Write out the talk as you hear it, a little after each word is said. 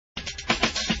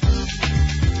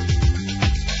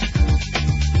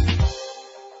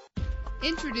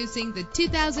Introducing the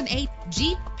 2008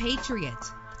 Jeep Patriot.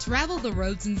 Travel the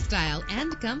roads in style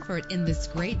and comfort in this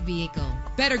great vehicle.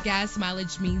 Better gas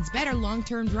mileage means better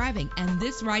long-term driving, and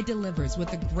this ride delivers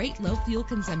with a great low fuel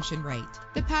consumption rate.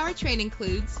 The powertrain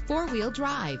includes four-wheel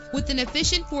drive with an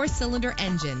efficient four-cylinder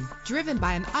engine driven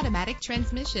by an automatic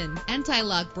transmission.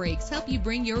 Anti-lock brakes help you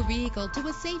bring your vehicle to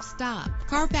a safe stop.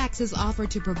 Carfax is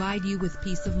offered to provide you with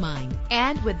peace of mind.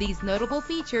 And with these notable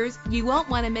features, you won't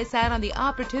want to miss out on the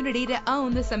opportunity to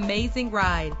own this amazing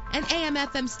ride. An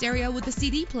AM/FM stereo with a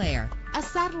CD player, a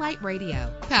satellite radio,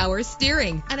 power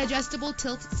steering, an adjustable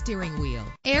tilt steering wheel,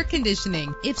 air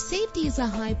conditioning. If safety is a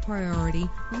high priority,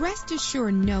 rest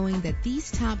assured knowing that these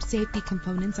top safety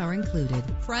components are included: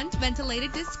 front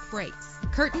ventilated disc brakes,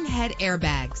 curtain head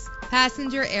airbags,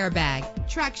 passenger airbag,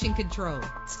 traction control,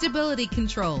 stability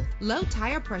control, low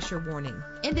tire pressure warning,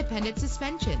 independent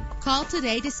suspension. Call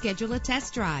today to schedule a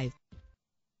test drive.